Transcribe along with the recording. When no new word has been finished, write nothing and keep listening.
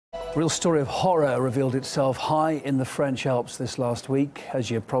Real story of horror revealed itself high in the French Alps this last week.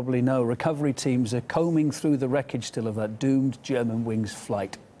 As you probably know, recovery teams are combing through the wreckage still of that doomed Germanwings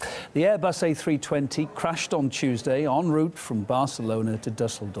flight. The Airbus A320 crashed on Tuesday en route from Barcelona to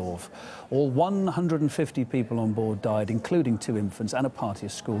Dusseldorf. All 150 people on board died, including 2 infants and a party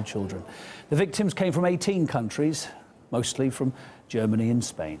of school children. The victims came from 18 countries, mostly from Germany and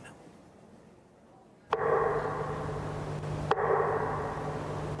Spain.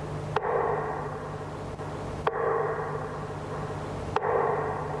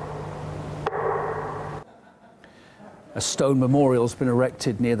 A stone memorial has been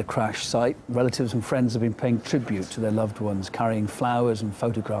erected near the crash site. Relatives and friends have been paying tribute to their loved ones, carrying flowers and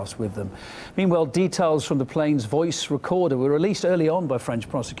photographs with them. Meanwhile, details from the plane's voice recorder were released early on by French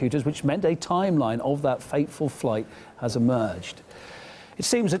prosecutors, which meant a timeline of that fateful flight has emerged. It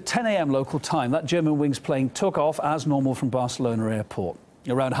seems at 10 a.m. local time, that Germanwings plane took off as normal from Barcelona airport.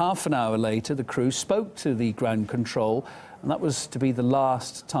 Around half an hour later, the crew spoke to the ground control, and that was to be the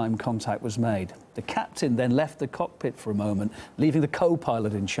last time contact was made. The captain then left the cockpit for a moment, leaving the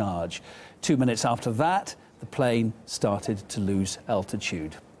co-pilot in charge. 2 minutes after that, the plane started to lose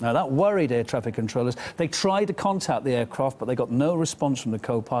altitude. Now, that worried air traffic controllers. They tried to contact the aircraft, but they got no response from the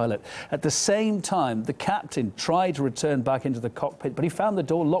co-pilot. At the same time, the captain tried to return back into the cockpit, but he found the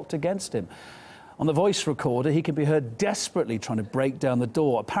door locked against him. On the voice recorder, he could be heard desperately trying to break down the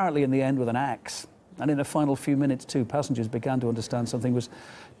door, apparently in the end with an axe. And in the final few minutes, too, passengers began to understand something was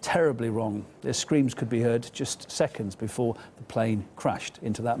terribly wrong. Their screams could be heard just seconds before the plane crashed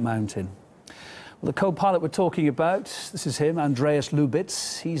into that mountain. Well, the co-pilot we're talking about, this is him, Andreas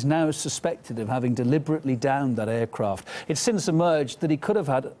Lubitz. He's now suspected of having deliberately downed that aircraft. It's since emerged that he could have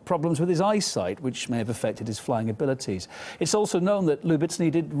had problems with his eyesight, which may have affected his flying abilities. It's also known that Lubitz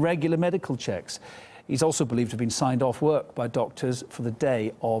needed regular medical checks. He's also believed to have been signed off work by doctors for the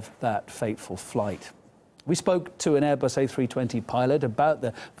day of that fateful flight. We spoke to an Airbus A320 pilot about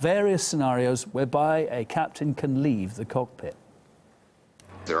the various scenarios whereby a captain can leave the cockpit.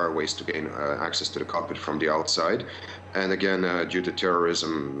 There are ways to gain access to the cockpit from the outside. And again, due to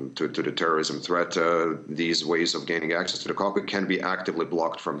terrorism, to the terrorism threat, these ways of gaining access to the cockpit can be actively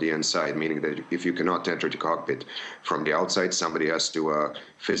blocked from the inside, meaning that if you cannot enter the cockpit from the outside, somebody has to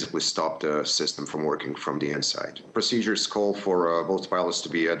physically stop the system from working from the inside. Procedures call for both pilots to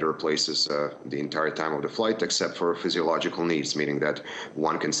be at their places the entire time of the flight, except for physiological needs, meaning that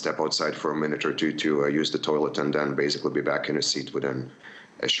one can step outside for a minute or two to use the toilet and then basically be back in a seat within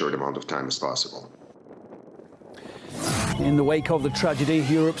a short amount of time as possible. In the wake of the tragedy,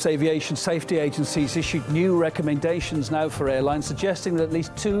 Europe's aviation safety agencies issued new recommendations now for airlines, suggesting that at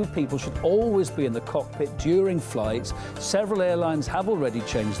least 2 people should always be in the cockpit during flights. Several airlines have already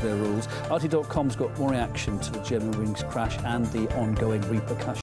changed their rules. RT.com's got more reaction to the Germanwings crash and the ongoing repercussions.